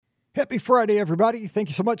Happy Friday, everybody. Thank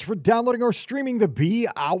you so much for downloading or streaming the Be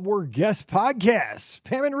Our Guest podcast.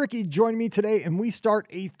 Pam and Ricky join me today, and we start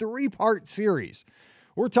a 3-part series.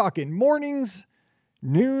 We're talking mornings,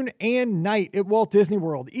 noon, and night at Walt Disney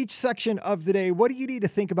World. Each section of the day, what do you need to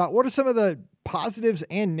think about? What are some of the positives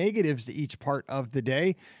and negatives to each part of the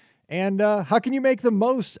day? And how can you make the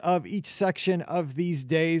most of each section of these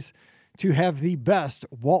days to have the best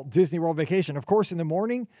Walt Disney World vacation? Of course, in the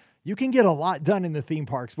morning, you can get a lot done in the theme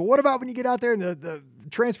parks, but what about when you get out there and the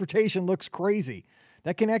transportation looks crazy?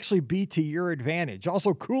 That can actually be to your advantage.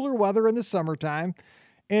 Also, cooler weather in the summertime,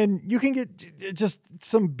 and you can get just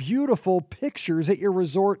some beautiful pictures at your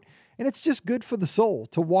resort, and it's just good for the soul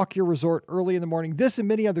to walk your resort early in the morning. This and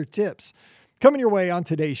many other tips coming your way on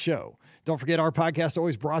today's show. Don't forget, our podcast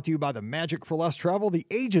always brought to you by the Magic for Less Travel. The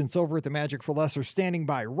agents over at the Magic for Less are standing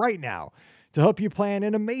by right now to help you plan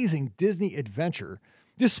an amazing Disney adventure.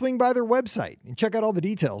 Just swing by their website and check out all the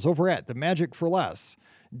details over at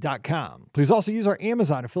themagicforless.com. Please also use our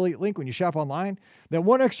Amazon affiliate link when you shop online. That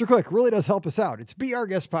one extra click really does help us out. It's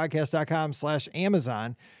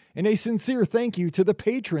beourguestpodcast.com/Amazon. And a sincere thank you to the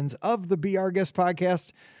patrons of the Be Our Guest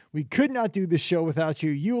podcast. We could not do this show without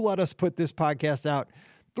you. You let us put this podcast out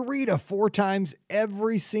 3 to 4 times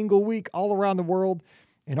every single week all around the world.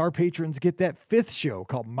 And our patrons get that 5th show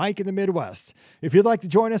called Mike in the Midwest. If you'd like to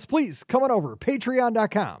join us, please come on over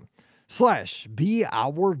patreon.com/Be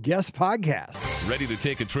Our Guest podcast. Ready to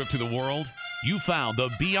take a trip to the world? You found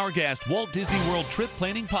the Be Our Guest Walt Disney World Trip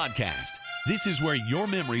Planning Podcast. This is where your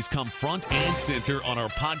memories come front and center on our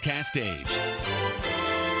podcast stage.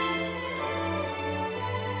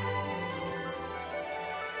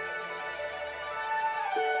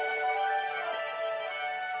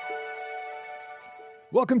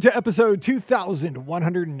 Welcome to episode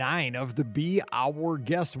 2109 of the Be Our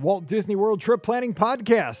Guest Walt Disney World Trip Planning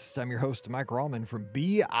Podcast. I'm your host, Mike Rallman from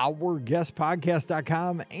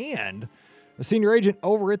BeOurGuestPodcast.com and a senior agent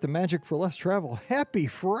over at the Magic for Less Travel. Happy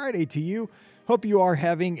Friday to you. Hope you are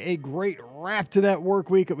having a great wrap to that work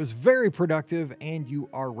week. It was very productive and you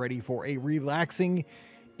are ready for a relaxing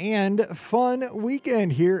and fun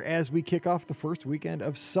weekend here as we kick off the first weekend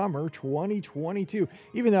of summer 2022.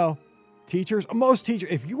 Even though most teachers,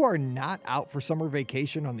 if you are not out for summer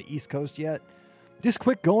vacation on the East Coast yet, just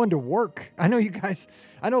quit going to work. I know you guys,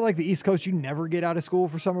 like the East Coast, you never get out of school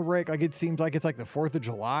for summer break. Like it seems like it's like the 4th of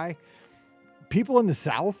July. People in the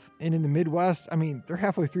South and in the Midwest, I mean, they're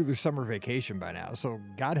halfway through their summer vacation by now. So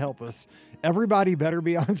God help us. Everybody better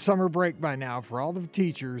be on summer break by now. For all the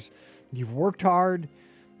teachers, you've worked hard.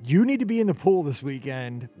 You need to be in the pool this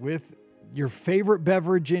weekend with your favorite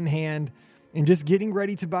beverage in hand and just getting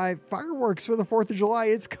ready to buy fireworks for the 4th of July.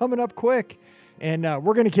 It's coming up quick. And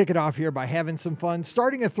we're going to kick it off here by having some fun,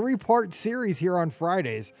 starting a 3-part series here on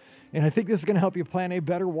Fridays. And I think this is going to help you plan a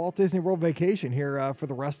better Walt Disney World vacation here for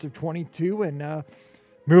the rest of 22 and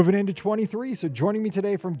moving into 23. So joining me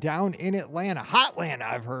today from down in Atlanta, Hotlanta,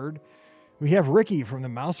 I've heard, we have Ricky from the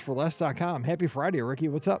mouseforless.com. Happy Friday, Ricky.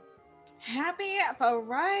 What's up? Happy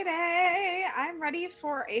Friday. I'm ready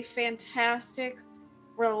for a fantastic,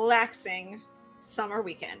 relaxing summer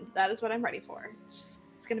weekend. That is what I'm ready for. It's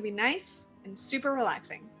going to be nice and super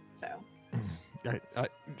relaxing. So that's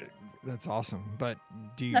awesome. But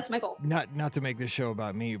that's my goal. Not to make this show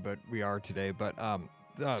about me, but we are today. But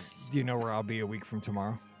do you know where I'll be a week from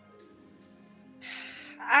tomorrow?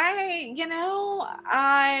 I'm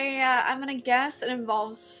going to guess it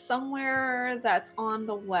involves somewhere that's on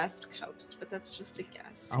the West Coast, but that's just a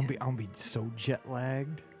guess. I'll be so jet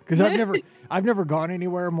lagged. Because I've never gone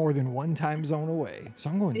anywhere more than 1 time zone away. So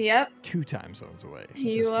I'm going 2 time zones away.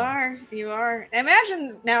 You are.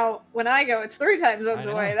 Imagine now when I go, it's 3 time zones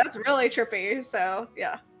away. That's really trippy. So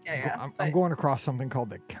yeah. I'm going across something called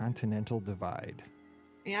the Continental Divide.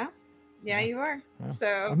 Yeah, you are. Yeah.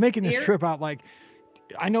 So I'm making this trip out like,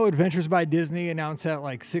 I know Adventures by Disney announced that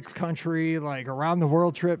like 6-country, like around the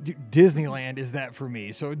world trip. Disneyland is that for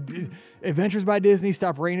me. So Adventures by Disney,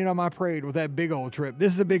 stop raining on my parade with that big old trip.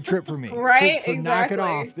 This is a big trip for me. Right, so exactly. Knock it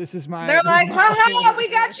off. This is my. They're like, haha, we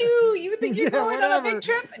got you. You think you're going on a big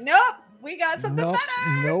trip? Nope, we got something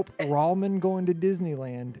better. Nope. Rallman going to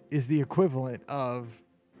Disneyland is the equivalent of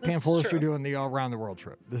Pam Forrester doing the all around the world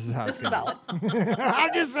trip. This is how it's going to be.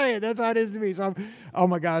 I'm just saying, that's how it is to me. So oh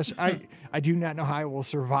my gosh, I do not know how I will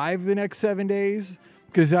survive the next 7 days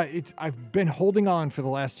because I've been holding on for the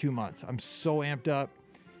last 2 months. I'm so amped up.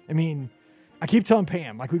 I mean, I keep telling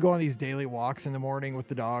Pam, like we go on these daily walks in the morning with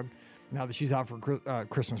the dog now that she's out for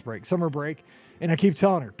Christmas break, summer break. And I keep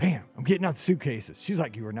telling her, Pam, I'm getting out the suitcases. She's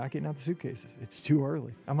like, you are not getting out the suitcases. It's too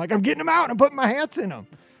early. I'm like, I'm getting them out. I'm putting my hats in them.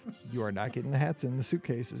 You are not getting the hats in the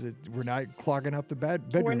suitcases. We're not clogging up the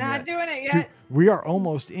bedroom. We're not yet. doing it Dude, yet. we are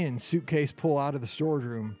almost in suitcase pull out of the storage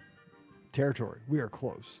room territory. We are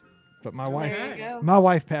close. But my There you go.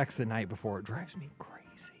 wife packs the night before. It drives me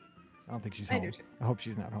crazy. I don't think she's I home. do too. I hope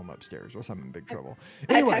she's not home upstairs, or else I'm in big trouble.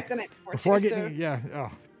 I Anyway, packed the night before I too, get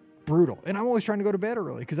so- brutal. And I'm always trying to go to bed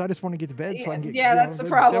early because I just want to get to bed so I can get. Yeah, you know, that's the That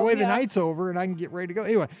problem, way the yeah. night's over and I can get ready to go.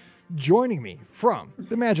 Anyway, joining me from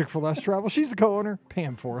the Magic for Less Travel, she's the co-owner,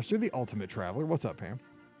 Pam Forrester, the ultimate traveler. What's up, Pam?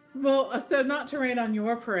 Well, so not to rain on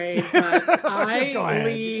your parade, but Just go I ahead.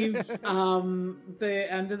 leave the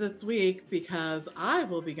end of this week because I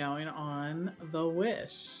will be going on the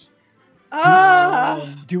Wish. Oh,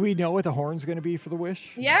 Do we know what the horn's going to be for the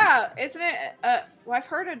Wish? yeah, isn't it? Well, I've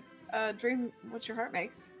heard a dream what your heart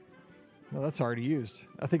makes. No, that's already used.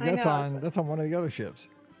 I think I that's know. on one of the other ships.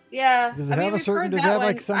 Yeah. Does it I mean, have a we've certain- heard does it that have,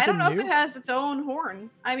 like, one. I don't know something if it new? has its own horn.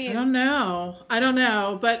 I I mean, don't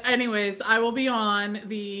know. But anyways, I will be on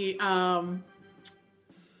the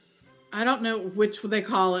I don't know which they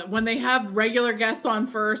call it. When they have regular guests on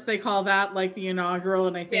first, they call that like the inaugural,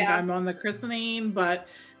 and I think Yeah. I'm on the christening. But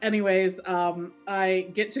anyways, I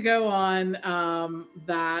get to go on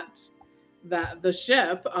that the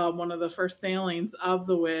ship, one of the first sailings of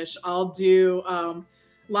the Wish. I'll do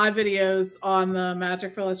live videos on the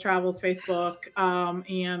Magic for Less Travels Facebook,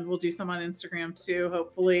 and we'll do some on Instagram too,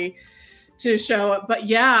 hopefully, to show it. But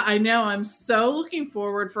yeah, I know I'm so looking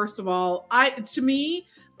forward. First of all, I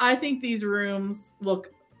think these rooms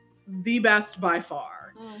look the best by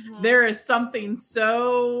far. mhm. There is something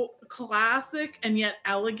so classic and yet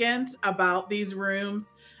elegant about these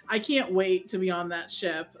rooms. I can't wait to be on that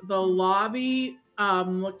ship. The lobby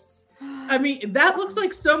looks, I mean, that looks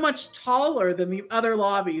like so much taller than the other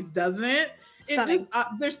lobbies, doesn't it? It Stunning. just,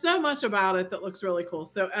 there's so much about it that looks really cool.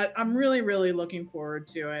 So I'm really, really looking forward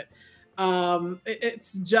to it.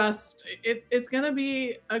 It's going to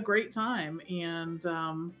be a great time. And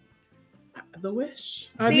the Wish.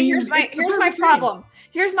 See, here's my it's the perfect thing. problem.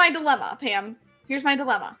 Here's my dilemma, Pam. Here's my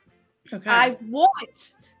dilemma. Okay. I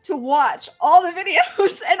want to watch all the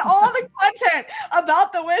videos and all the content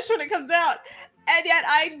about the Wish when it comes out. And yet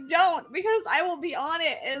I don't, because I will be on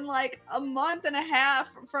it in like a month and a half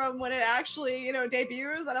from when it actually,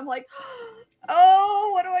 debuts. And I'm like, oh,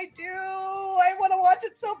 what do I do? I want to watch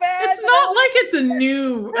it so bad. It's but not I'll- like it's a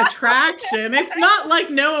new attraction. It's not like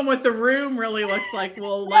knowing what the room really looks like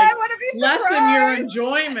will I like want to be lessen your surprised.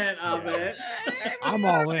 enjoyment of it. I'm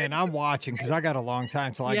all in. I'm watching because I got a long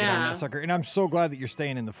time till I get on Yeah. that sucker. And I'm so glad that you're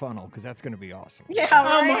staying in the funnel because that's going to be awesome. Yeah,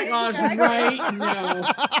 Oh my right? gosh, Exactly. right? No,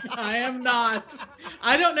 I am not.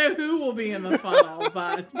 I don't know who will be in the funnel,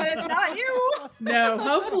 but But it's not you. no,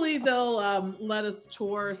 hopefully they'll let us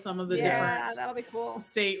tour some of the Yeah, different that'll be cool.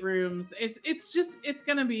 staterooms. It's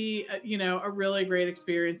gonna be a really great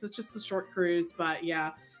experience. It's just a short cruise, but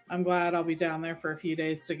yeah, I'm glad I'll be down there for a few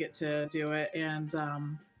days to get to do it. And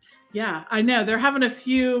yeah, I know they're having a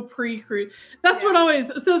few pre-cruise. That's what always.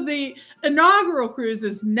 So the inaugural cruise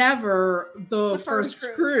is never the first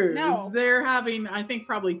first cruise. cruise. No. They're having, I think,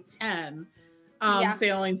 probably 10 Yeah.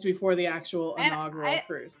 sailings before the actual And inaugural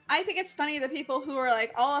cruise. I think it's funny the people who are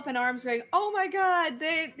like all up in arms going, oh my God,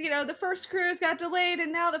 the first cruise got delayed and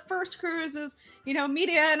now the first cruise is,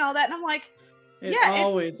 media and all that. And I'm like, It yeah,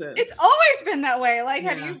 always is. it's always been that way. Like,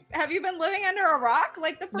 Yeah. have you been living under a rock?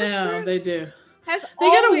 Like the first No, cruise they do. has They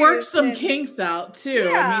got to work always some been- kinks out too.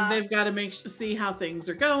 I Yeah. mean, they've got to see how things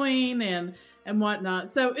are going and whatnot.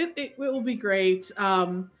 So it will be great.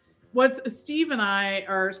 Steve and I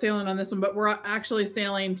are sailing on this one, but we're actually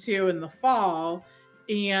sailing too in the fall,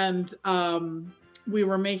 and we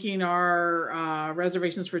were making our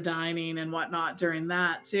reservations for dining and whatnot during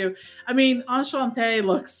that too. I mean, Enchanté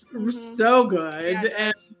looks Mhm. so good, Yeah, it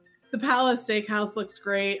and does. the Palace Steakhouse looks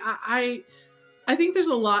great. I think there's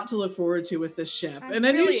a lot to look forward to with this ship, I and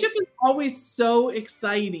a new really- ship is always so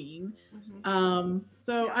exciting. Mhm.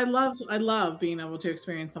 So Yeah. I love being able to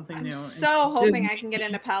experience something I'm new. so and hoping Disney- I can get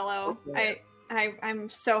into Palo. I'm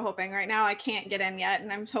so hoping right now. I can't get in yet,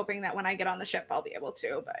 and I'm hoping that when I get on the ship, I'll be able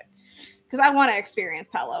to. But because I want to experience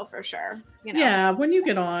Palo for sure. Yeah, when you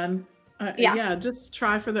get on, Yeah. yeah, just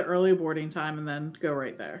try for the early boarding time and then go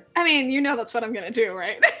right there. I mean, that's what I'm gonna do,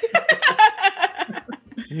 right?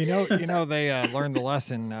 You know, they learned the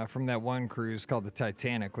lesson from that one cruise called the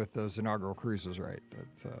Titanic with those inaugural cruises, right?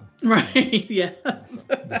 That's Right. Yes.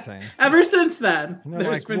 just saying. Ever since then, And they're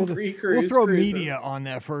there's like, been we'll pre-cruise. throw cruises. media on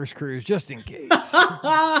that first cruise just in case.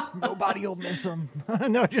 Nobody will miss them.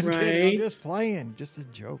 No, just kidding. Right. I'm just playing. Just a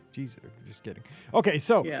joke. Jesus, just kidding. Okay,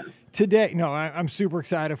 so Yeah. today, I'm super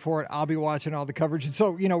excited for it. I'll be watching all the coverage. And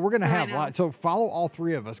so, we're going to have know. lots. So follow all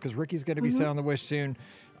three of us because Ricky's going to be Mhm. sailing the Wish soon.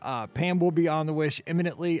 Pam will be on the Wish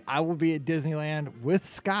imminently. I will be at Disneyland with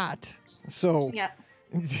Scott. So yeah.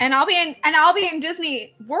 And I'll be in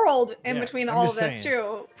Disney World in between all of this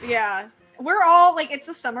too. Yeah. We're all like, it's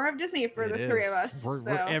the summer of Disney for the three of us. We're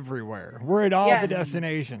everywhere. We're at all the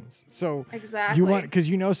destinations. So exactly. You want, because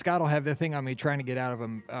Scott will have the thing on me trying to get out of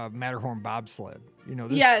a Matterhorn bobsled.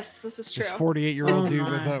 This is true. This 48-year-old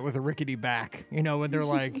dude with a rickety back. When they're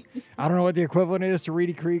like, I don't know what the equivalent is to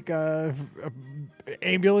Reedy Creek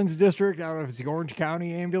ambulance district. I don't know if it's the Orange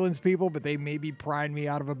County ambulance people, but they maybe pried me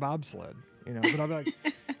out of a bobsled. But I'll be like,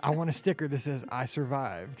 I want a sticker that says I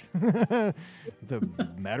survived the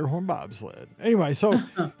Matterhorn bobsled. Anyway, so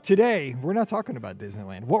today we're not talking about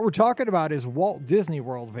Disneyland. What we're talking about is Walt Disney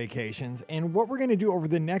World vacations. And what we're going to do over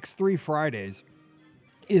the next 3 Fridays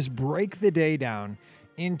is break the day down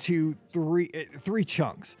into three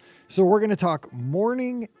chunks. So we're going to talk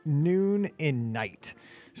morning, noon, and night.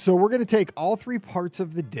 So we're going to take all 3 parts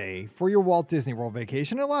of the day for your Walt Disney World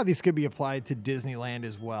vacation. And a lot of these could be applied to Disneyland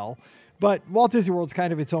as well. But Walt Disney World's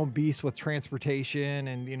kind of its own beast with transportation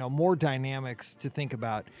and, more dynamics to think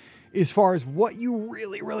about as far as what you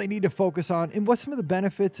really, really need to focus on and what some of the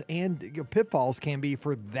benefits and pitfalls can be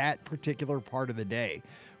for that particular part of the day.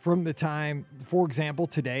 From the time, for example,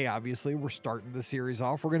 today, obviously, we're starting the series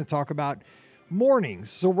off. We're going to talk about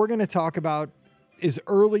mornings. So we're going to talk about as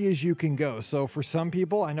early as you can go. So for some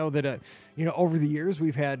people, I know that, over the years,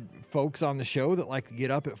 we've had folks on the show that like to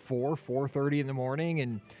get up at 4:30 in the morning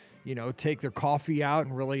and, take their coffee out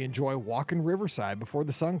and really enjoy walking Riverside before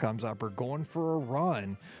the sun comes up or going for a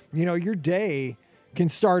run. Your day can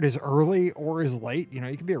start as early or as late. You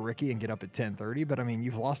can be a Ricky and get up at 10:30, but I mean,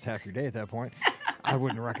 you've lost half your day at that point. I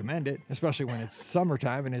wouldn't recommend it, especially when it's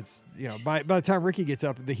summertime and it's, by the time Ricky gets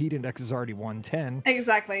up, the heat index is already 110.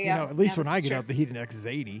 Exactly. Yeah. At least when I get up, the heat index is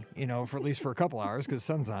 80, for at least for a couple hours because the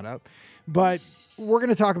sun's not up. But we're going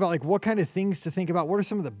to talk about like what kind of things to think about. What are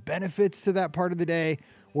some of the benefits to that part of the day?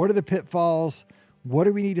 What are the pitfalls? What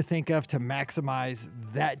do we need to think of to maximize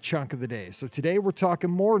that chunk of the day? So today we're talking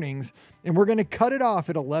mornings and we're going to cut it off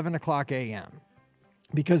at 11 o'clock a.m.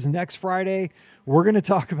 because next Friday we're going to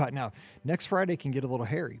talk about, now next Friday can get a little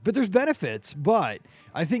hairy, but there's benefits. But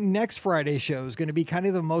I think next Friday's show is going to be kind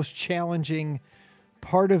of the most challenging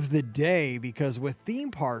part of the day because with theme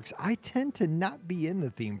parks, I tend to not be in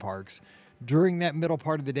the theme parks during that middle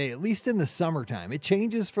part of the day, at least in the summertime. It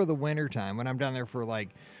changes for the winter time when I'm down there for like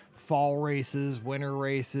fall races, winter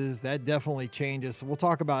races. That definitely changes. So we'll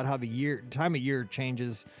talk about how the time of year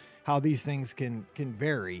changes, how these things can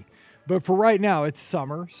vary. But for right now, it's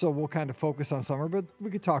summer, so we'll kind of focus on summer, but we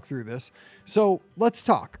could talk through this. So let's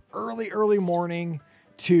talk early morning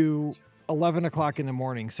to 11 o'clock in the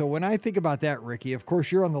morning. So when I think about that, Ricky, of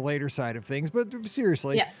course, you're on the later side of things, but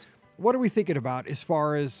seriously, yes. What are we thinking about as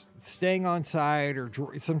far as staying on site or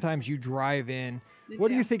sometimes you drive in? What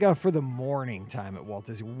do you think of for the morning time at Walt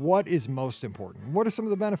Disney? What is most important? What are some of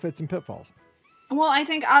the benefits and pitfalls? Well, I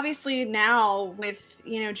think obviously now with,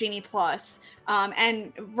 Genie Plus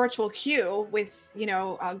and Virtual Queue with,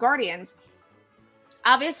 Guardians,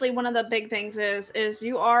 obviously one of the big things is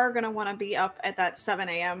you are going to want to be up at that 7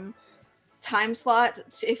 a.m. time slot.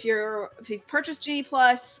 If you've purchased Genie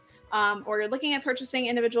Plus, or you're looking at purchasing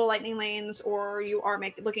individual Lightning Lanes, or you are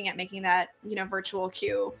looking at making that, virtual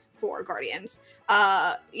queue for Guardians.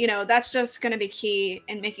 That's just going to be key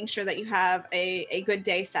in making sure that you have a good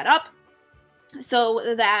day set up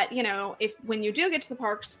so that, if when you do get to the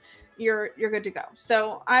parks, you're good to go.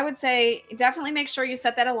 So I would say definitely make sure you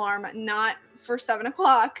set that alarm, not for 7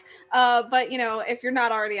 o'clock. But if you're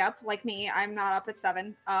not already up like me, I'm not up at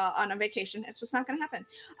 7 on a vacation. It's just not going to happen.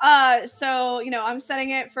 So I'm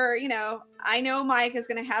setting it for, I know Mike is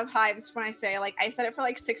going to have hives when I say like, I set it for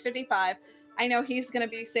like 6:55. I know he's going to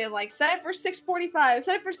be saying like, set it for 6:45,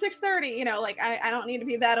 set it for 6:30. I don't need to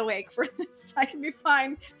be that awake for this. I can be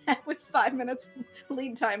fine with 5 minutes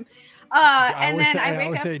lead time. I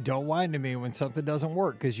always say, don't whine to me when something doesn't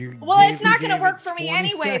work because you. Well, it's not going to work for me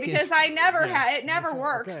anyway because I never it never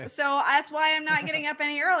works. Okay. So that's why I'm not getting up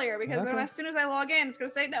any earlier because then as soon as I log in, it's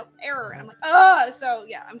going to say no error, and I'm like, oh, so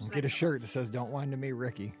yeah, I'm just get a shirt that says "Don't whine to me,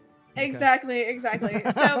 Ricky." Okay. Exactly.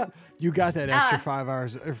 So you got that extra 5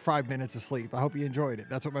 hours or 5 minutes of sleep. I hope you enjoyed it.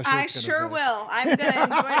 That's what my shirt's I gonna sure say. will. I'm gonna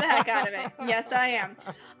enjoy the heck out of it. Yes, I am.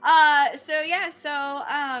 I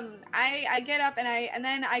get up and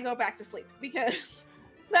then I go back to sleep because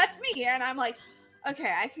that's me. And I'm like,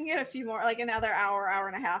 okay, I can get a few more, like another hour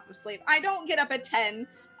and a half of sleep. I don't get up at 10.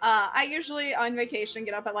 I usually on vacation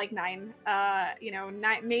get up at like 9, 9,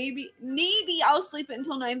 maybe I'll sleep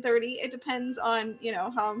until 9:30. It depends on,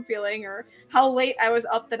 how I'm feeling or how late I was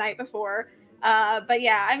up the night before. But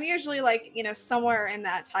yeah, I'm usually like, somewhere in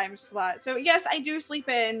that time slot. So yes, I do sleep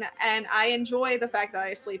in, and I enjoy the fact that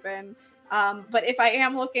I sleep in. But if I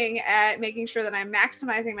am looking at making sure that I'm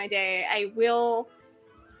maximizing my day, I will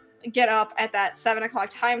get up at that 7 o'clock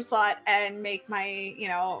time slot and make my,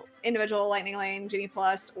 individual Lightning Lane, Genie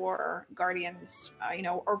Plus, or Guardians,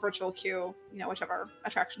 or virtual queue, whichever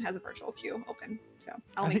attraction has a virtual queue open. So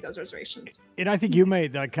I'll make those reservations. And I think you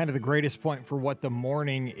made kind of the greatest point for what the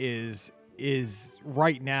morning is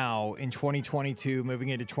right now in 2022, moving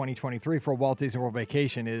into 2023 for Walt Disney World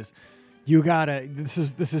Vacation is you gotta, this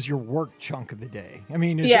is your work chunk of the day. I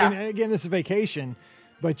mean, and again, this is vacation,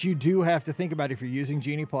 but you do have to think about if you're using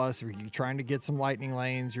Genie Plus, if you're trying to get some Lightning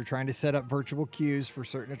Lanes, you're trying to set up virtual queues for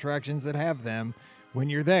certain attractions that have them when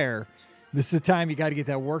you're there. This is the time you got to get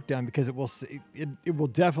that work done because it will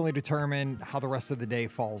definitely determine how the rest of the day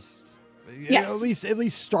falls. Yes. At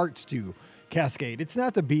least starts to cascade. It's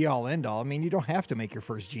not the be all end all. I mean, you don't have to make your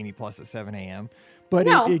first Genie Plus at 7 a.m., but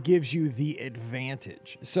it gives you the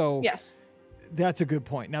advantage. So yes, that's a good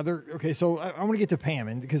point. Now so I want to get to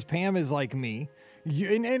Pam, because Pam is like me.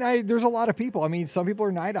 There's a lot of people. I mean, some people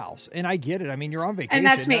are night owls, and I get it. I mean, you're on vacation. And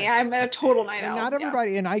that's me. I'm a total night owl. Not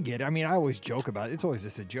everybody, and I get it. I mean, I always joke about it. It's always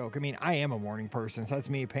just a joke. I mean, I am a morning person, so that's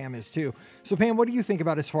me. Pam is too. So, Pam, what do you think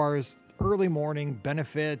about as far as early morning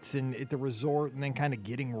benefits and at the resort, and then kind of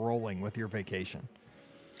getting rolling with your vacation?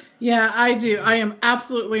 Yeah, I do. I am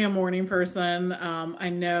absolutely a morning person. I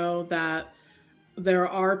know that there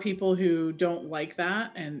are people who don't like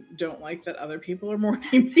that and don't like that other people are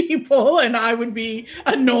morning people, and I would be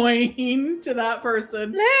annoying to that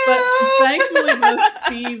person. No! But thankfully, both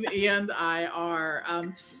Steve and I are.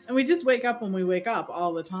 And we just wake up when we wake up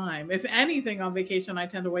all the time. If anything, on vacation, I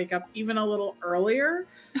tend to wake up even a little earlier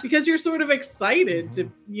because you're sort of excited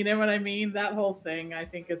to, you know what I mean? That whole thing, I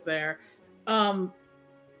think, is there.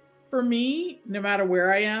 For me, no matter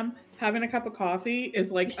where I am, having a cup of coffee is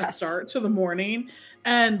like a start to the morning.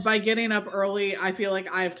 And by getting up early, I feel like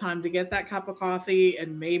I have time to get that cup of coffee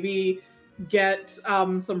and maybe get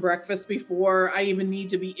some breakfast before I even need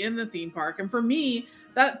to be in the theme park. And for me,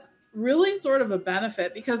 that's really sort of a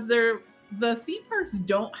benefit because the theme parks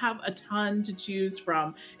don't have a ton to choose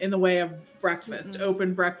from in the way of breakfast,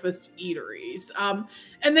 open breakfast eateries.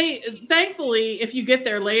 And they, thankfully, if you get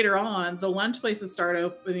there later on, the lunch places start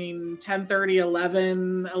opening 10:30,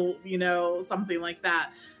 11, something like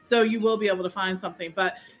that. So you will be able to find something,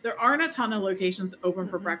 but there aren't a ton of locations open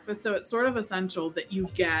for breakfast. So it's sort of essential that you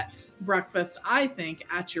get breakfast, I think,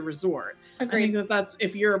 at your resort. Agreed. I think that's,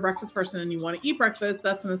 if you're a breakfast person and you want to eat breakfast,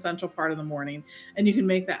 that's an essential part of the morning. And you can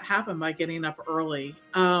make that happen by getting up early.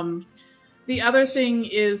 The other thing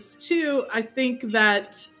is, too, I think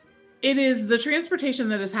that it is the transportation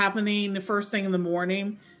that is happening first thing in the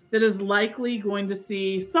morning that is likely going to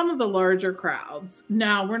see some of the larger crowds.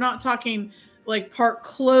 Now, we're not talking like park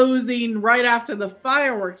closing right after the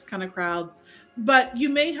fireworks kind of crowds, but you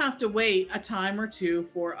may have to wait a time or two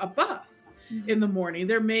for a bus in the morning.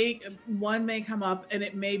 One may come up and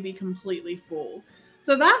it may be completely full.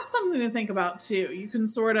 So that's something to think about too. You can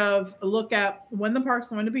sort of look at when the park's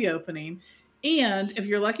going to be opening. And if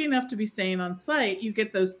you're lucky enough to be staying on site, you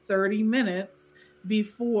get those 30 minutes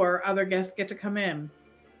before other guests get to come in.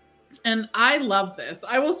 And I love this.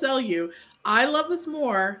 I will tell you, I love this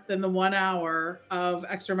more than the 1 hour of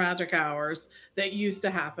extra magic hours that used to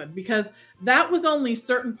happen, because that was only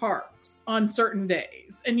certain parks on certain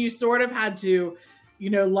days. And you sort of had to,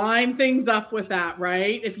 line things up with that,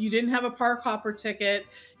 right? If you didn't have a park hopper ticket,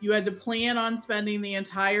 you had to plan on spending the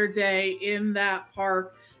entire day in that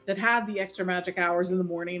park that had the extra magic hours in the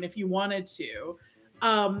morning if you wanted to.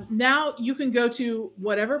 Now you can go to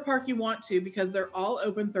whatever park you want to because they're all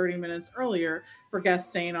open 30 minutes earlier for guests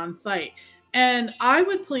staying on site. And I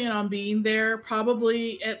would plan on being there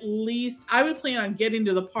probably I would plan on getting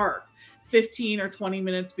to the park 15 or 20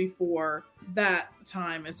 minutes before that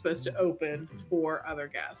time is supposed to open for other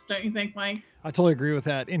guests. Don't you think, Mike? I totally agree with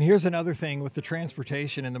that. And here's another thing with the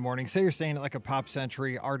transportation in the morning. Say you're staying at like a Pop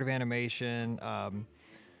Century, Art of Animation,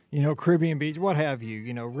 Caribbean Beach, what have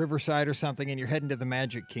you, Riverside or something, and you're heading to the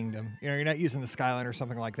Magic Kingdom. You're not using the Skyline or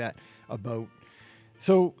something like that, a boat.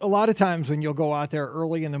 So a lot of times when you'll go out there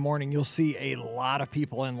early in the morning, you'll see a lot of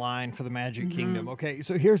people in line for the Magic Kingdom. Okay,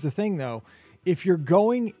 so here's the thing, though. If you're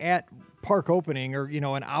going at park opening or,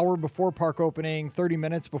 an hour before park opening, 30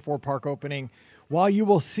 minutes before park opening, while you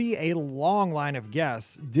will see a long line of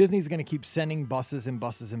guests, Disney's going to keep sending buses and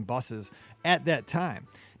buses and buses at that time.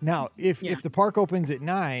 Now, if the park opens at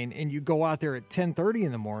 9 and you go out there at 10:30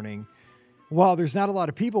 in the morning, while there's not a lot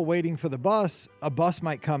of people waiting for the bus, a bus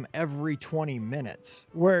might come every 20 minutes,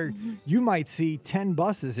 where you might see 10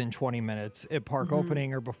 buses in 20 minutes at park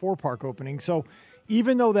opening or before park opening. So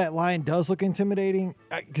even though that line does look intimidating,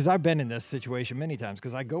 because I've been in this situation many times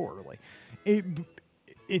because I go early,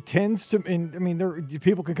 it tends to, and I mean,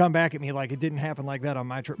 people can come back at me like it didn't happen like that on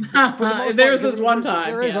my trip. There's this one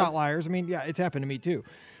time. There is outliers. I mean, yeah, it's happened to me too.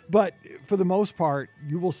 But for the most part,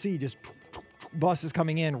 you will see just buses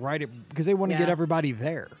coming in because they want to get everybody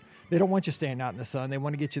there. They don't want you standing out in the sun. They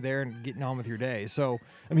want to get you there and getting on with your day. So,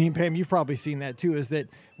 I mean, Pam, you've probably seen that too, is that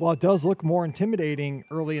while it does look more intimidating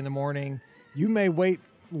early in the morning, you may wait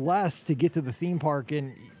less to get to the theme park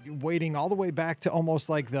and waiting all the way back to almost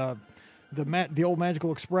like the old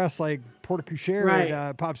Magical Express, like Porte Cochere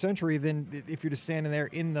at Pop Century, than if you're just standing there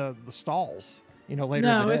in the stalls, later in the day.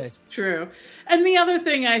 No, it's true. And the other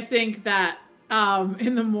thing I think that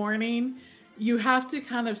in the morning, you have to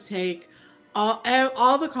kind of take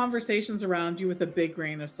all the conversations around you with a big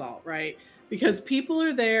grain of salt, right? Because people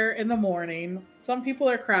are there in the morning. Some people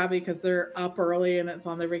are crabby because they're up early and it's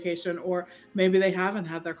on their vacation, or maybe they haven't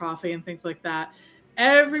had their coffee and things like that.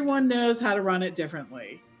 Everyone knows how to run it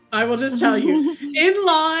differently. I will just tell you, in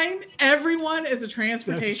line, everyone is a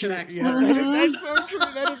transportation expert. Yeah, that's so true.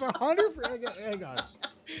 That is 100%. Hang on.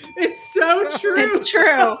 It's so true. It's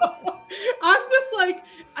true. I'm just like,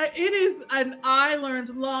 it is, and I learned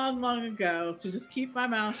long ago to just keep my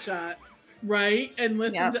mouth shut, right? And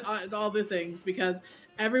listen to all the things, because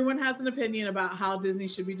everyone has an opinion about how Disney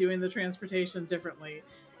should be doing the transportation differently.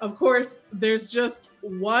 Of course, there's just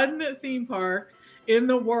one theme park in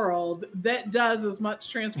the world that does as much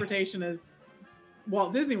transportation as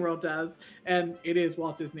Walt Disney World does, and it is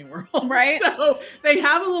Walt Disney World. Right. So they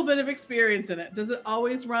have a little bit of experience in it. Does it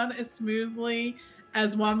always run as smoothly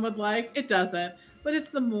as one would like? It doesn't, but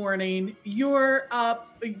it's the morning. You're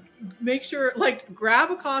up. Make sure,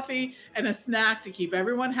 grab a coffee and a snack to keep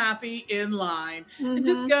everyone happy in line, and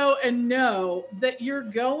just go and know that you're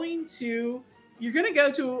going to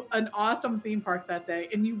go to an awesome theme park that day,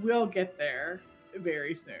 and you will get there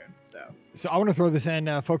very soon. So I want to throw this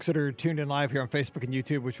in, folks that are tuned in live here on Facebook and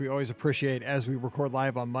YouTube, which we always appreciate as we record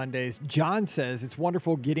live on Mondays. John says it's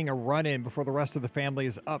wonderful getting a run in before the rest of the family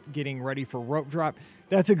is up getting ready for rope drop.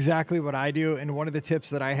 That's exactly what I do. And one of the tips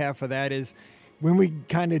that I have for that is when we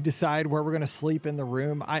kind of decide where we're going to sleep in the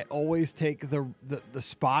room, I always take the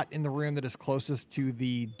spot in the room that is closest to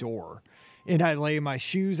the door. And I lay my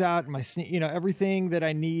shoes out, my everything that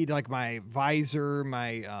I need, like my visor,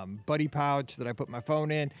 my buddy pouch that I put my phone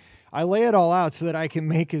in. I lay it all out so that I can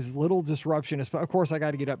make as little disruption as. Of course, I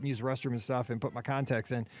got to get up and use the restroom and stuff and put my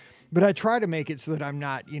contacts in, but I try to make it so that I'm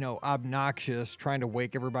not, obnoxious trying to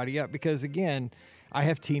wake everybody up. Because again, I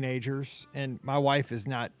have teenagers, and my wife is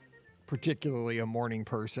not particularly a morning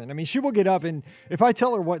person. I mean, she will get up, and if I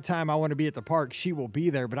tell her what time I want to be at the park, she will be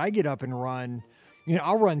there. But I get up and run.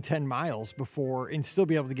 I'll run 10 miles before and still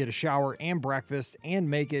be able to get a shower and breakfast and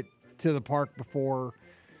make it to the park before,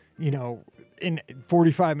 in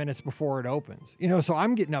 45 minutes before it opens. So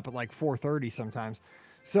I'm getting up at like 4:30 sometimes.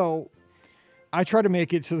 So I try to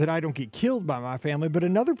make it so that I don't get killed by my family. But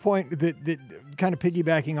another point that kind of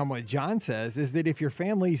piggybacking on what John says is that if your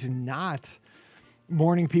family's not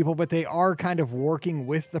morning people, but they are kind of working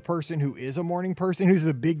with the person who is a morning person, who's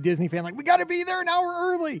a big Disney fan, like, we got to be there an hour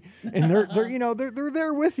early, and they're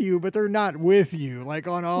there with you, but they're not with you, like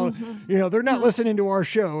on all, they're not listening to our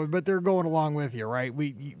show, but they're going along with you, right?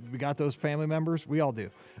 We got those family members. We all do.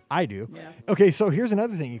 I do. Yeah. Okay, so here's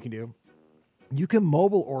another thing you can do. You can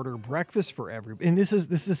mobile order breakfast for everybody, and this is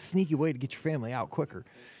a sneaky way to get your family out quicker.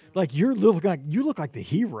 Like you look like the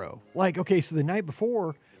hero. Like, okay, so the night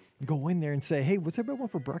before, go in there and say, hey, what's everybody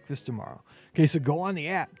want for breakfast tomorrow? Okay, so go on the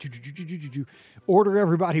app, order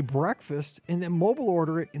everybody breakfast, and then mobile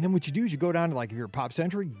order it. And then what you do is you go down to, like, if you're at Pop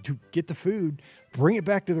Century, to get the food, bring it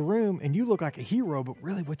back to the room, and you look like a hero. But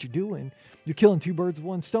really what you're doing, you're killing two birds with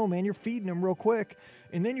one stone, man. You're feeding them real quick.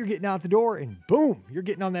 And then you're getting out the door, and boom, you're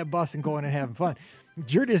getting on that bus and going and having fun.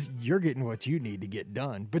 You're getting what you need to get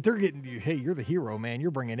done, but they're getting you. Hey, you're the hero, man. You're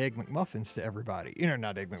bringing Egg McMuffins to everybody.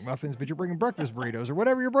 Not Egg McMuffins, but you're bringing breakfast burritos or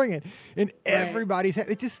whatever you're bringing, and everybody's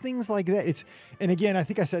it's just things like that. And again, I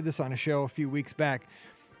think I said this on a show a few weeks back.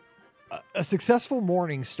 A successful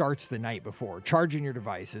morning starts the night before, charging your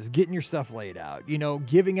devices, getting your stuff laid out,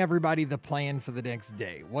 giving everybody the plan for the next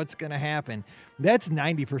day. What's going to happen? That's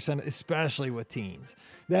 90%, especially with teens.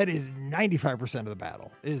 That is 95% of the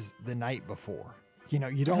battle is the night before. You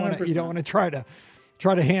don't want to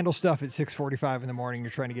try to handle stuff at 6:45 in the morning. You're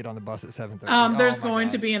trying to get on the bus at 7:30. There's going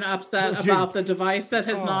to be an upset about the device that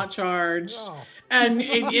has not charged. And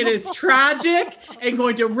it is tragic and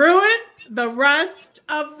going to ruin the rest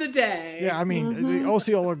of the day. Yeah, I mean, the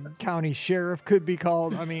Osceola County Sheriff could be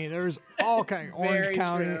called. I mean, there's all kinds. Orange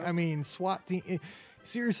County. true. I mean, SWAT team.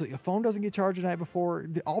 Seriously, a phone doesn't get charged the night before,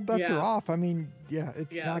 all bets are off. I mean, yeah,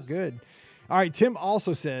 it's not good. All right, Tim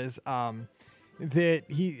also says that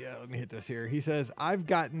he, let me hit this here. He says, I've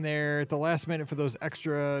gotten there at the last minute for those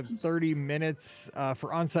extra 30 minutes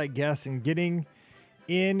for on-site guests, and getting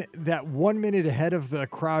in that 1 minute ahead of the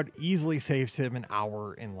crowd easily saves him an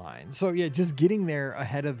hour in line. So yeah, just getting there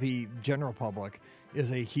ahead of the general public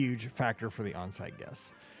is a huge factor for the on-site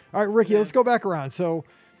guests. All right, Ricky, let's go back around. So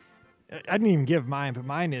I didn't even give mine, but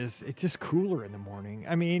mine is, it's just cooler in the morning.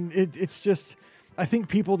 I mean, it's just, I think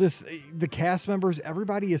people just, the cast members,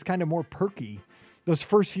 everybody is kind of more perky those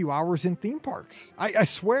first few hours in theme parks. I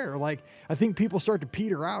swear, like, I think people start to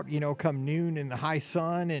peter out, come noon in the high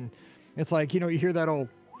sun, and it's like, you hear that old,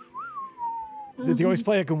 that they always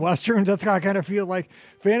play like in Westerns. That's how I kind of feel like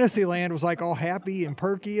Fantasyland was like all happy and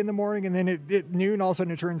perky in the morning, and then at noon, all of a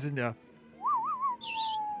sudden it turns into,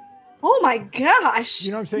 oh my gosh.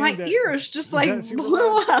 You know what I'm saying? My ears just like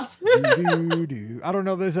blew up. I don't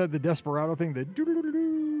know if there's the Desperado thing, the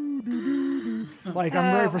like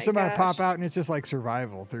I'm ready for somebody to pop out, and it's just like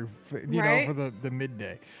survival through, know, for the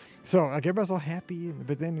midday. So like everybody's all happy,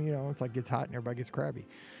 but then, it's like gets hot and everybody gets crabby.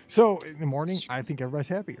 So in the morning, I think everybody's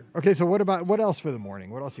happier. Okay, so what else for the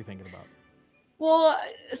morning? What else are you thinking about? Well,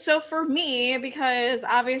 so for me, because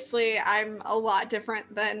obviously I'm a lot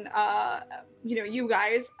different than you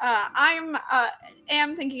guys,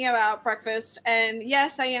 am thinking about breakfast, and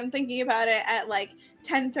yes, I am thinking about it at like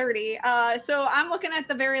 10:30. So I'm looking at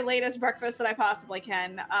the very latest breakfast that I possibly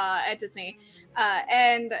can at Disney.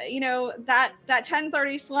 And that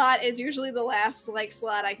 10:30 slot is usually the last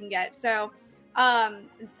slot I can get. So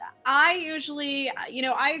I usually,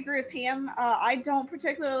 I agree with Pam. I don't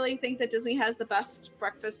particularly think that Disney has the best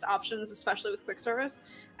breakfast options, especially with quick service.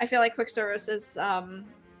 I feel like quick service is,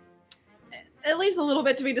 it leaves a little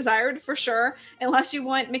bit to be desired for sure, unless you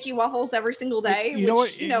want Mickey waffles every single day. You know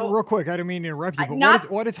what? Real quick, I don't mean to interrupt you,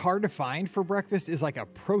 but what it's hard to find for breakfast is like a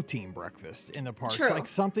protein breakfast in the parks. True. Like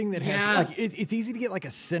something that has like it's easy to get like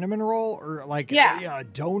a cinnamon roll or like a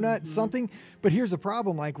donut, something. But here's the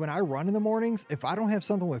problem: like when I run in the mornings, if I don't have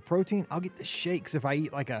something with protein, I'll get the shakes. If I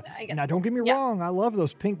eat like now don't get me wrong, I love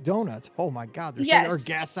those pink donuts. Oh my God, they're or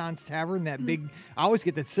Gaston's Tavern, that big. I always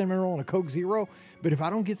get that cinnamon roll and a Coke Zero. But if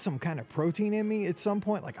I don't get some kind of protein in me at some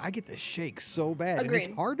point, like I get the shake so bad. Agreed. And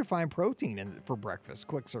it's hard to find protein for breakfast,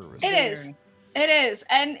 quick service. It is.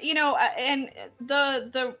 And, and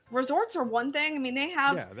the resorts are one thing. I mean, they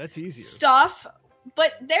have that's easier stuff,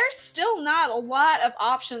 but there's still not a lot of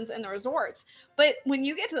options in the resorts. But when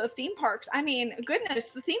you get to the theme parks, I mean, goodness,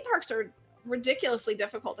 the theme parks are ridiculously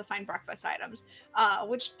difficult to find breakfast items,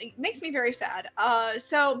 which makes me very sad.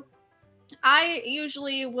 So I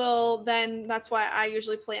usually will that's why I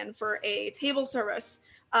usually plan for a table service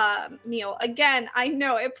meal. Again, I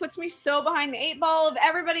know it puts me so behind the 8 ball of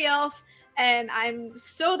everybody else, and I'm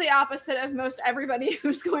so the opposite of most everybody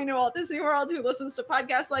who's going to Walt Disney World who listens to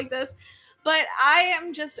podcasts like this, but I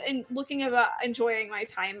am just looking about enjoying my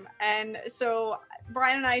time. And so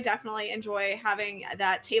Brian and I definitely enjoy having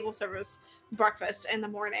that table service breakfast in the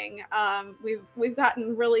morning. We've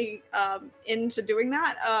gotten really into doing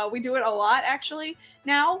that. We do it a lot actually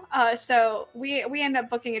now. So we end up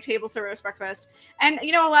booking a table service breakfast, and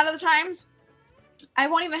a lot of the times I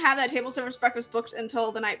won't even have that table service breakfast booked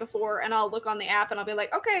until the night before, and I'll look on the app and I'll be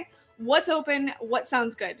like, okay, what's open? What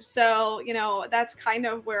sounds good? So that's kind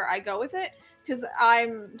of where I go with it, because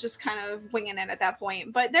I'm just kind of winging it at that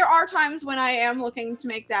point. But there are times when I am looking to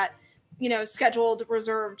make that scheduled,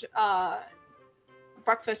 reserved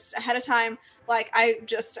breakfast ahead of time. Like I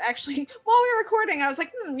just actually, while we were recording, I was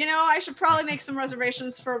like, I should probably make some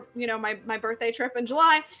reservations for, my birthday trip in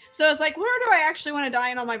July. So I was like, where do I actually want to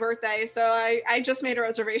dine on my birthday? So I just made a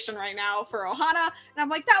reservation right now for Ohana, and I'm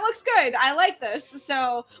like, that looks good. I like this.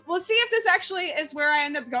 So we'll see if this actually is where I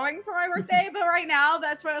end up going for my birthday. But right now,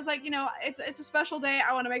 that's where I was like, it's a special day.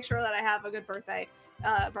 I want to make sure that I have a good birthday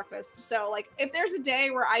breakfast. So like, if there's a day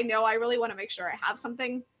where I know I really want to make sure I have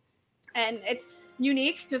something, and it's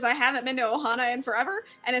unique because I haven't been to Ohana in forever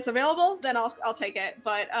and it's available, then I'll take it.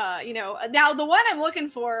 But now the one I'm looking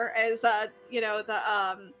for is the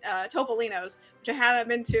Topolino's, which I haven't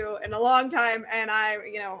been to in a long time, and I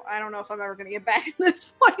don't know if I'm ever going to get back at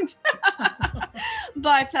this point.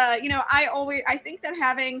 But I think that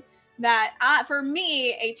having that for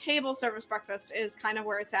me, a table service breakfast is kind of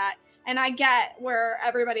where it's at. And I get where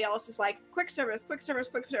everybody else is like quick service,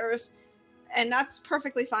 and that's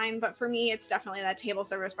perfectly fine. But for me, it's definitely that table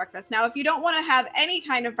service breakfast. Now, if you don't want to have any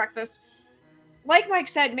kind of breakfast, like Mike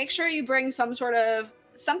said, make sure you bring some sort of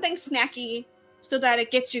something snacky so that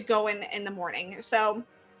it gets you going in the morning. So,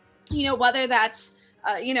 whether that's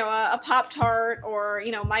a Pop-Tart, or,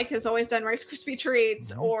 Mike has always done Rice Krispie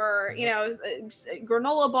treats, or, a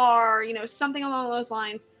granola bar, something along those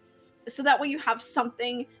lines. So that way you have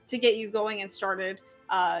something to get you going and started.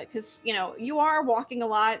 Because, you are walking a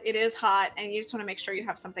lot. It is hot, and you just want to make sure you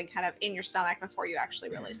have something kind of in your stomach before you actually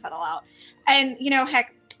really settle out. And,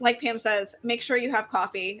 heck, like Pam says, make sure you have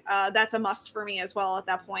coffee. That's a must for me as well at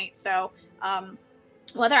that point. So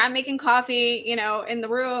whether I'm making coffee, in the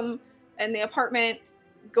room, in the apartment,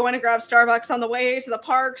 going to grab Starbucks on the way to the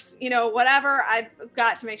parks, whatever, I've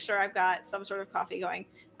got to make sure I've got some sort of coffee going.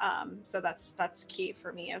 So that's key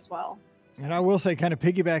for me as well. And I will say, kind of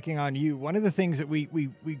piggybacking on you, one of the things that we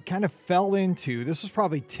kind of fell into, this was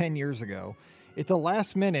probably 10 years ago, at the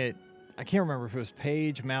last minute, I can't remember if it was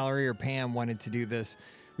Paige, Mallory, or Pam wanted to do this.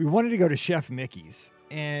 We wanted to go to Chef Mickey's,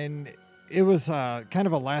 and it was kind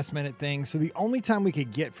of a last minute thing. So the only time we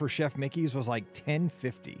could get for Chef Mickey's was like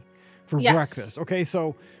 10:50 for breakfast. Okay,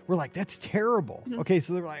 so we're like, that's terrible. Mm-hmm. Okay,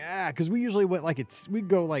 so they're like, because we usually went we'd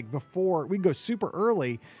go super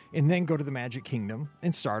early and then go to the Magic Kingdom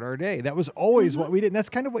and start our day. That was always what we did. And that's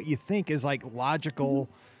kind of what you think is like logical,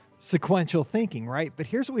 sequential thinking, right? But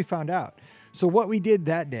here's what we found out. So what we did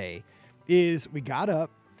that day is we got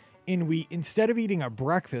up, and we, instead of eating a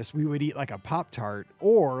breakfast, we would eat like a Pop-Tart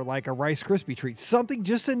or like a Rice Krispie treat, something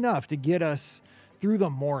just enough to get us through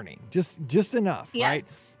the morning, just enough, right?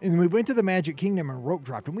 And we went to the Magic Kingdom and rope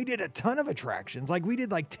dropped, and we did a ton of attractions. Like we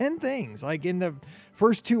did like 10 things, like in the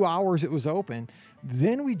first 2 hours it was open.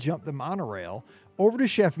 Then we jumped the monorail over to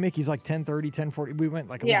Chef Mickey's like 10:30, 10:40. We went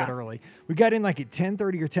like a little bit early. We got in like at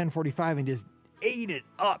 10:30 or 10:45 and just ate it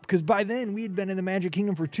up, because by then we had been in the Magic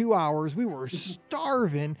Kingdom for 2 hours. We were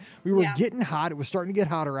starving. We were getting hot. It was starting to get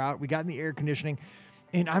hotter out. We got in the air conditioning.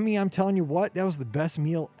 And I mean, I'm telling you what, that was the best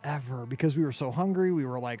meal ever, because we were so hungry. We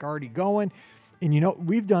were like already going. And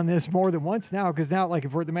we've done this more than once now, because now, like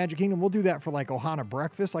if we're at the Magic Kingdom, we'll do that for like Ohana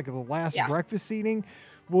breakfast, like the last breakfast seating.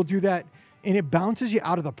 We'll do that. And it bounces you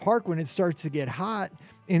out of the park when it starts to get hot.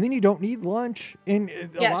 And then you don't need lunch. And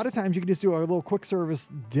a lot of times you can just do a little quick service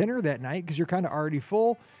dinner that night, because you're kind of already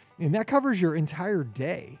full. And that covers your entire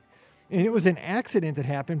day. And it was an accident that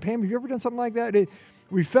happened. Pam, have you ever done something like that?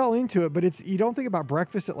 We fell into it, but you don't think about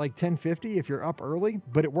breakfast at like 10:50 if you're up early,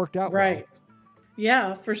 but it worked out well.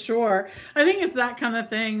 Yeah, for sure. I think it's that kind of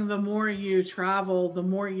thing. The more you travel, the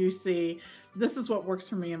more you see, this is what works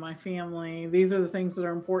for me and my family. These are the things that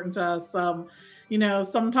are important to us.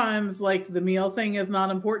 Sometimes like the meal thing is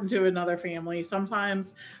not important to another family.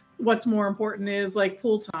 Sometimes what's more important is like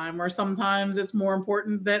pool time, or sometimes it's more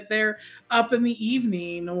important that they're up in the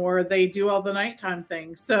evening or they do all the nighttime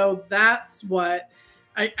things. So that's what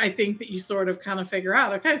I think that you sort of kind of figure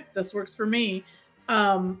out, okay, this works for me.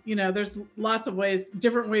 There's lots of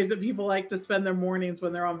different ways that people like to spend their mornings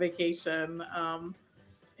when they're on vacation.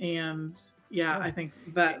 I think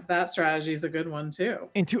that strategy is a good one too.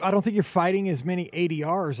 And two, I don't think you're fighting as many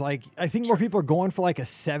ADRs. Like I think more people are going for like a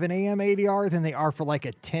 7 a.m. ADR than they are for like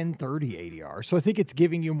a 10:30 ADR. So I think it's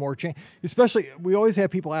giving you more chance. Especially, we always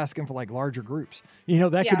have people asking for like larger groups.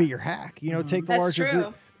 That could be your hack. Take the larger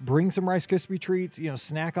group. Bring some Rice Krispie treats,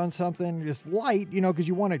 snack on something just light, because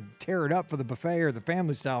you want to tear it up for the buffet or the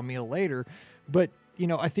family style meal later. But,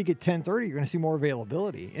 I think at 10:30, you're going to see more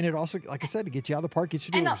availability. And it also, like I said, to get you out of the park, gets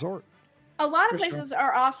you to a resort. A lot of places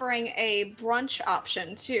are offering a brunch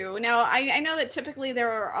option too. Now, I know that typically there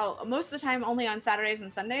are most of the time only on Saturdays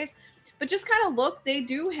and Sundays, but just kind of look, they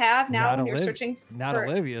do have now when you're searching for... Not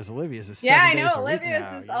Olivia's. Olivia's is 7 days a week now.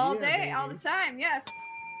 Olivia's is all day, all the time. Yes.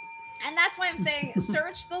 And that's why I'm saying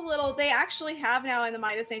search they actually have now in the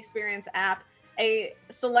My Disney Experience app a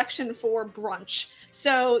selection for brunch.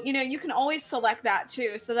 So, you can always select that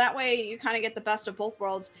too. So that way you kind of get the best of both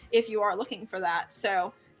worlds if you are looking for that.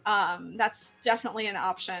 So that's definitely an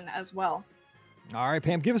option as well. All right,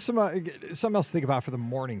 Pam, give us something else to think about for the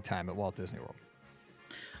morning time at Walt Disney World.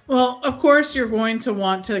 Well, of course, you're going to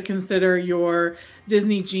want to consider your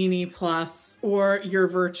Disney Genie Plus or your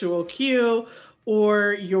virtual queue,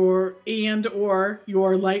 or your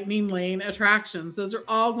Lightning Lane attractions. Those are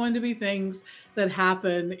all going to be things that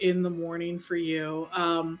happen in the morning for you.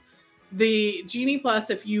 The Genie Plus,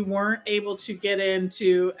 if you weren't able to get in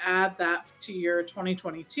to add that to your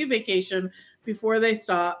 2022 vacation before they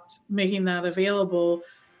stopped making that available,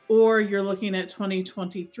 or you're looking at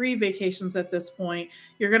 2023 vacations at this point,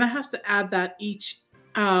 you're going to have to add that each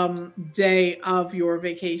day of your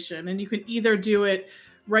vacation. And you can either do it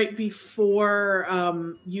right before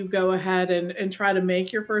you go ahead and try to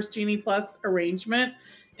make your first Genie Plus arrangement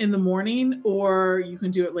in the morning, or you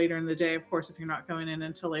can do it later in the day. Of course, if you're not going in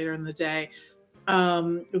until later in the day.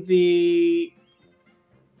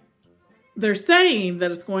 They're saying that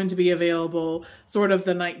it's going to be available sort of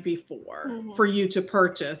the night before for you to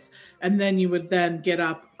purchase. And then you would then get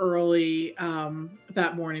up early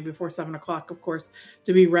that morning before 7 o'clock, of course,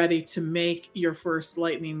 to be ready to make your first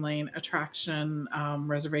Lightning Lane attraction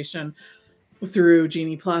reservation through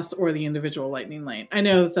Genie Plus or the individual Lightning Lane. I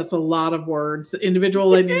know that that's a lot of words. Individual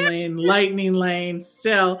Lightning Lane,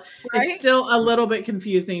 still, right? It's still a little bit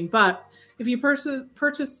confusing, but if you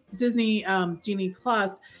purchase Disney Genie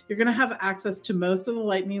Plus, you're going to have access to most of the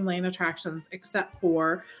Lightning Lane attractions, except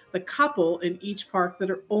for the couple in each park that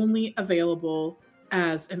are only available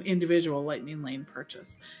as an individual Lightning Lane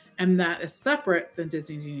purchase. And that is separate than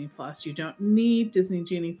Disney Genie Plus. You don't need Disney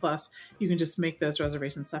Genie Plus. You can just make those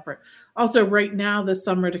reservations separate. Also, right now, this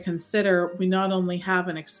summer to consider, we not only have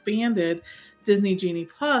an expanded Disney Genie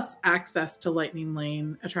Plus access to Lightning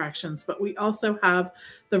Lane attractions, but we also have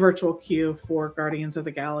the virtual queue for Guardians of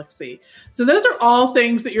the Galaxy. So those are all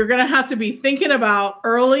things that you're going to have to be thinking about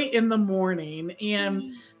early in the morning.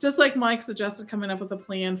 And just like Mike suggested, coming up with a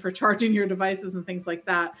plan for charging your devices and things like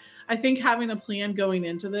that, I think having a plan going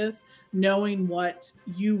into this, knowing what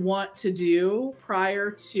you want to do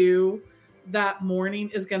prior to that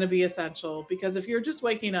morning is going to be essential. Because if you're just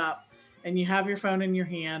waking up and you have your phone in your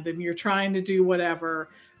hand and you're trying to do whatever,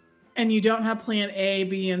 and you don't have plan A,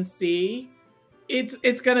 B, and C,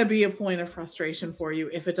 it's going to be a point of frustration for you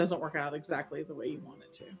if it doesn't work out exactly the way you want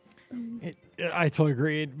it to. So. I totally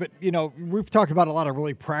agree. But, we've talked about a lot of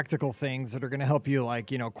really practical things that are going to help you, like,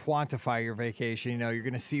 quantify your vacation. You're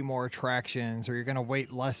going to see more attractions, or you're going to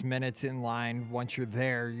wait less minutes in line once you're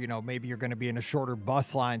there. Maybe you're going to be in a shorter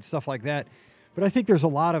bus line, stuff like that. But I think there's a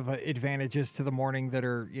lot of advantages to the morning that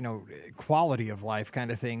are, quality of life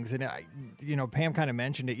kind of things. And, Pam kind of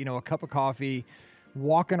mentioned it, a cup of coffee,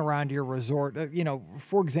 walking around your resort.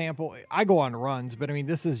 For example, I go on runs, but I mean,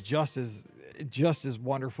 this is just as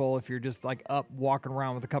wonderful if you're just like up walking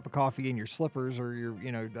around with a cup of coffee in your slippers or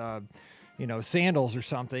your, sandals or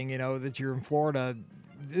something, that you're in Florida,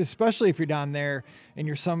 especially if you're down there and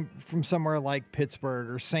you're from somewhere like Pittsburgh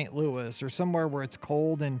or St. Louis or somewhere where it's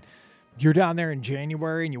cold, and you're down there in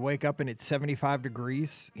January and you wake up and it's 75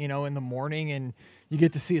 degrees, in the morning, and you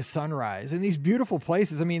get to see a sunrise in these beautiful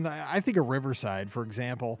places. I mean, I think of Riverside, for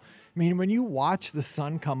example. I mean, when you watch the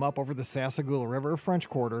sun come up over the Sassagoula River, French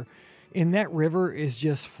Quarter, and that river is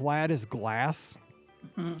just flat as glass,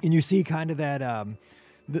 and you see kind of that,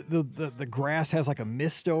 the grass has like a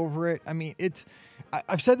mist over it. I mean,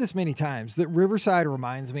 I've said this many times, that Riverside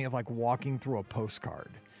reminds me of like walking through a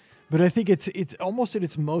postcard. But I think it's almost at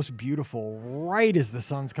its most beautiful right as the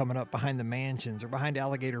sun's coming up behind the mansions or behind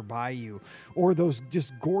Alligator Bayou, or those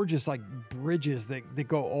just gorgeous like bridges that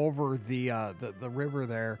go over the river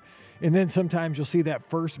there. And then sometimes you'll see that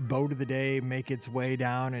first boat of the day make its way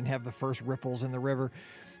down and have the first ripples in the river.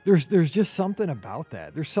 There's just something about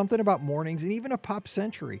that. There's something about mornings, and even a Pop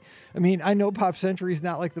Century. I mean, I know Pop Century is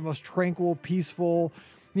not like the most tranquil, peaceful,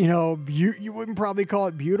 you wouldn't probably call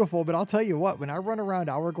it beautiful, but I'll tell you what, when I run around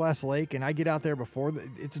Hourglass Lake and I get out there before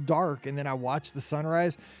it's dark and then I watch the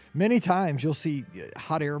sunrise, many times you'll see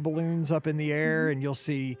hot air balloons up in the air, and you'll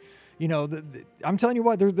see, I'm telling you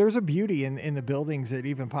what, there's a beauty in the buildings at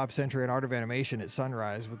even Pop Century and Art of Animation at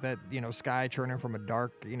sunrise, with that, sky turning from a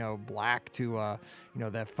dark, black to,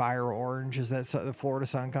 that fire orange as the Florida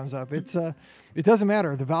sun comes up. It doesn't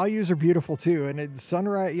matter. The values are beautiful too. And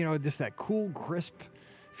sunrise, just that cool, crisp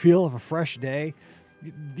feel of a fresh day.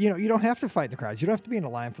 You don't have to fight the crowds. You don't have to be in a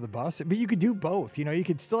line for the bus, but you could do both. You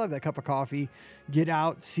could still have that cup of coffee, get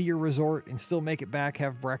out, see your resort, and still make it back,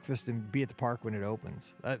 have breakfast, and be at the park when it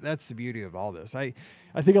opens. That's the beauty of all this. I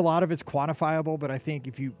think a lot of it's quantifiable, but I think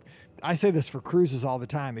I say this for cruises all the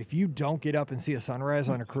time, if you don't get up and see a sunrise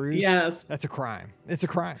on a cruise, yes, that's a crime. It's a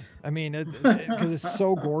crime. I mean, because it's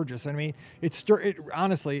so gorgeous. I mean,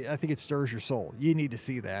 honestly, I think it stirs your soul. You need to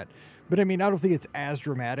see that. But I mean, I don't think it's as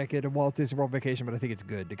dramatic at a Walt Disney World vacation, but I think it's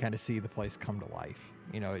good to kind of see the place come to life.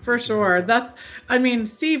 For sure.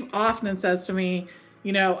 Steve often says to me,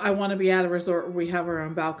 I want to be at a resort where we have our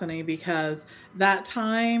own balcony, because that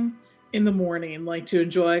time in the morning, like to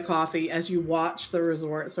enjoy coffee as you watch the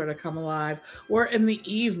resort sort of come alive, or in the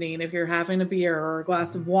evening, if you're having a beer or a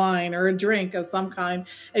glass of wine or a drink of some kind,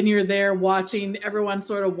 and you're there watching everyone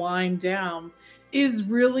sort of wind down, is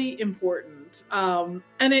really important.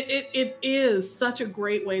 And it is such a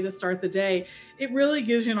great way to start the day. it really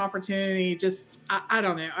gives you an opportunity. Just, I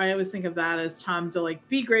don't know. I always think of that as time to like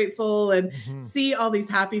be grateful and see all these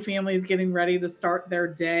happy families getting ready to start their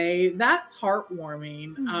day. That's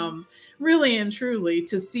heartwarming, really and truly,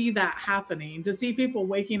 to see that happening, to see people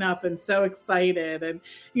waking up and so excited. And,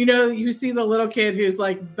 you know, you see the little kid who's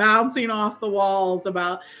like bouncing off the walls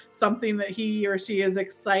about something that he or she is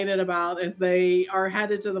excited about as they are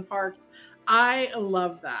headed to the parks. I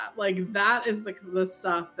love that. Like, that is the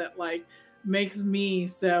stuff that like makes me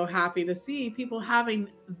so happy to see people having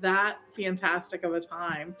that fantastic of a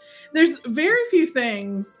time. There's very few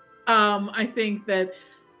things, I think, that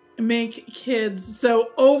make kids so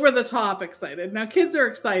over the top excited. Now, kids are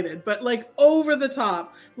excited, but like over the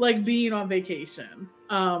top, like being on vacation.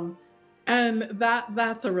 And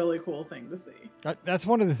that's a really cool thing to see. That's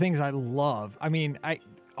one of the things I love. I mean,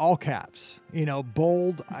 all caps, you know,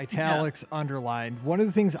 bold, italics, underlined. One of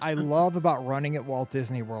the things I love about running at Walt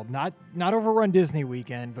Disney World, not Overrun Disney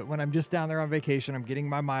weekend, but when I'm just down there on vacation, I'm getting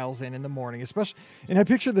my miles in the morning, especially, and I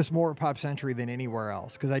picture this more at Pop Century than anywhere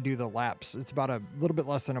else because I do the laps. It's about a little bit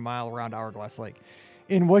less than a mile around Hourglass Lake.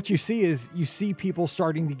 And what you see is you see people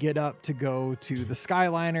starting to get up to go to the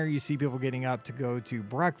Skyliner. You see people getting up to go to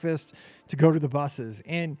breakfast, to go to the buses.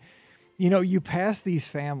 And you know, you pass these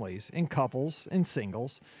families and couples and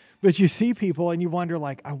singles, but you see people and you wonder,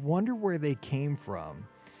 like, I wonder where they came from.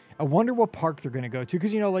 I wonder what park they're going to go to.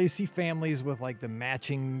 Because, you know, like you see families with like the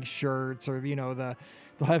matching shirts or, you know,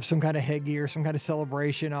 they'll have some kind of headgear, some kind of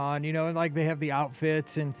celebration on, you know, and like they have the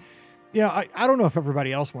outfits. And, you know, I don't know if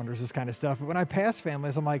everybody else wonders this kind of stuff, but when I pass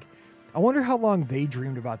families, I'm like, I wonder how long they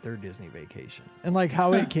dreamed about their Disney vacation and like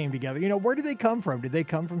how it came together. You know, where did they come from? Did they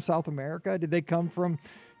come from South America? Did they come from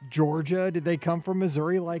Georgia? Did they come from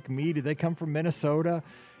Missouri like me? Did they come from Minnesota?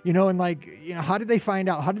 You know, and like, you know, how did they find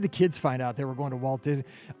out? How did the kids find out they were going to Walt Disney?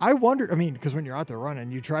 I wonder, I mean, because when you're out there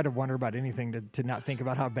running, you try to wonder about anything to not think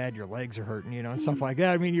about how bad your legs are hurting, you know, and stuff like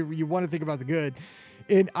that. I mean, you want to think about the good.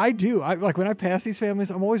 And I do. I like when I pass these families,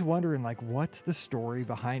 I'm always wondering, like, what's the story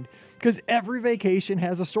behind? Because every vacation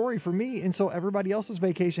has a story for me, and so everybody else's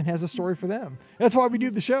vacation has a story for them. That's why we do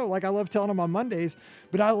the show. Like, I love telling them on Mondays,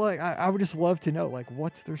 but I would just love to know, like,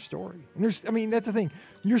 what's their story? And that's the thing.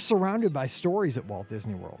 You're surrounded by stories at Walt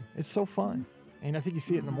Disney World. It's so fun, and I think you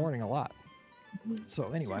see it in the morning a lot.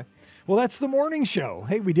 So anyway, well, that's the morning show.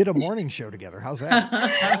 Hey, we did a morning show together. How's that?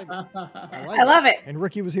 I love it. And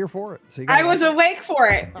Ricky was here for it. So I was awake for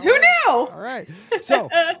it. Who knew? All right. So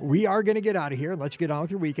we are going to get out of here and let you get on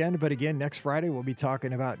with your weekend. But again, next Friday, we'll be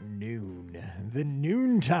talking about noon, the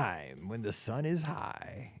noontime when the sun is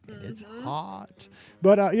high and it's hot.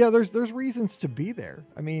 But yeah, there's reasons to be there.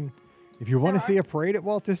 I mean, if you want to see a parade at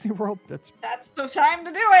Walt Disney World, that's the time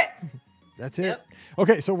to do it. That's it. Yep.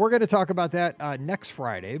 Okay, so we're going to talk about that next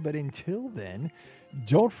Friday. But until then,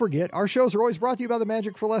 don't forget, our shows are always brought to you by the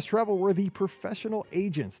Magic for Less Travel. We're the professional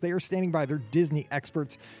agents. They are standing by. They're Disney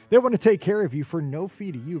experts. They want to take care of you for no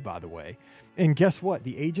fee to you, by the way. And guess what?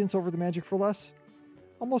 The agents over the Magic for Less,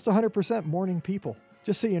 almost 100% morning people.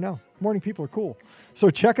 Just so you know, morning people are cool. So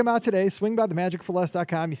check them out today. Swing by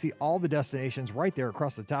themagicforless.com. You see all the destinations right there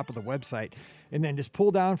across the top of the website. And then just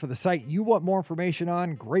pull down for the site you want more information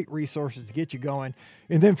on. Great resources to get you going.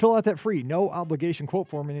 And then fill out that free, no obligation quote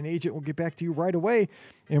form, and an agent will get back to you right away.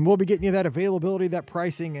 And we'll be getting you that availability, that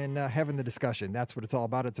pricing, and having the discussion. That's what it's all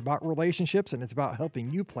about. It's about relationships, and it's about helping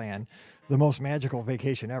you plan the most magical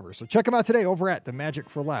vacation ever. So check them out today over at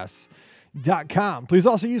themagicforless.com. Please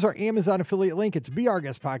also use our Amazon affiliate link. It's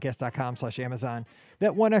beourguestpodcast.com/Amazon.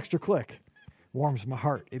 That one extra click warms my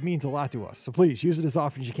heart. It means a lot to us. So please use it as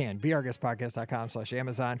often as you can.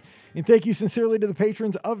 beourguestpodcast.com/Amazon. And thank you sincerely to the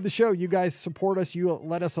patrons of the show. You guys support us. You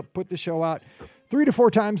let us put the show out 3 to 4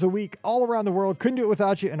 times a week all around the world. Couldn't do it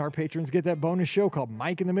without you. And our patrons get that bonus show called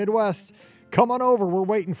Mike in the Midwest. Come on over. We're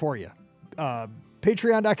waiting for you.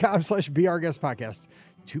 Patreon.com/beourguestpodcast.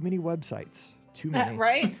 Too many websites. Too many.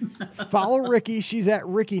 Right? Follow Ricky. She's at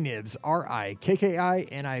Ricky Nibs,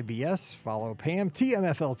 RIKKINIBS. Follow Pam,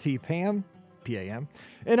 TMFLT Pam, PAM.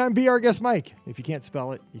 And I'm Be Our Guest Mike. If you can't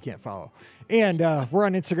spell it, you can't follow. And we're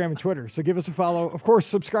on Instagram and Twitter, so give us a follow. Of course,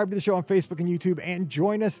 subscribe to the show on Facebook and YouTube, and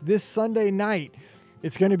join us this Sunday night.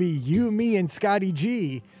 It's going to be you, me, and Scotty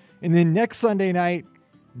G. And then next Sunday night,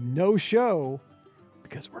 no show,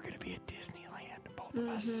 because we're going to be at Disneyland, both of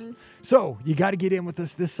us. So you got to get in with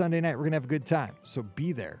us this Sunday night. We're going to have a good time. So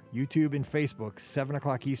be there. YouTube and Facebook, 7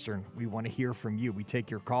 o'clock Eastern. We want to hear from you. We take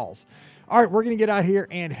your calls. All right, we're going to get out here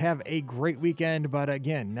and have a great weekend. But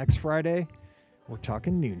again, next Friday, we're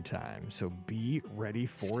talking noontime. So be ready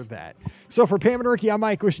for that. So for Pam and Ricky, I'm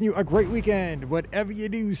Mike, wishing you a great weekend. Whatever you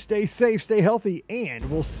do, stay safe, stay healthy, and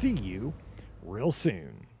we'll see you real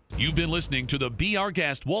soon. You've been listening to the Be Our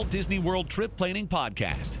Guest Walt Disney World Trip Planning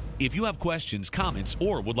Podcast. If you have questions, comments,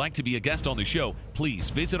 or would like to be a guest on the show, please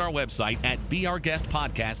visit our website at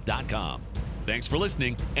beourguestpodcast.com. Thanks for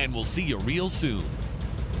listening, and we'll see you real soon.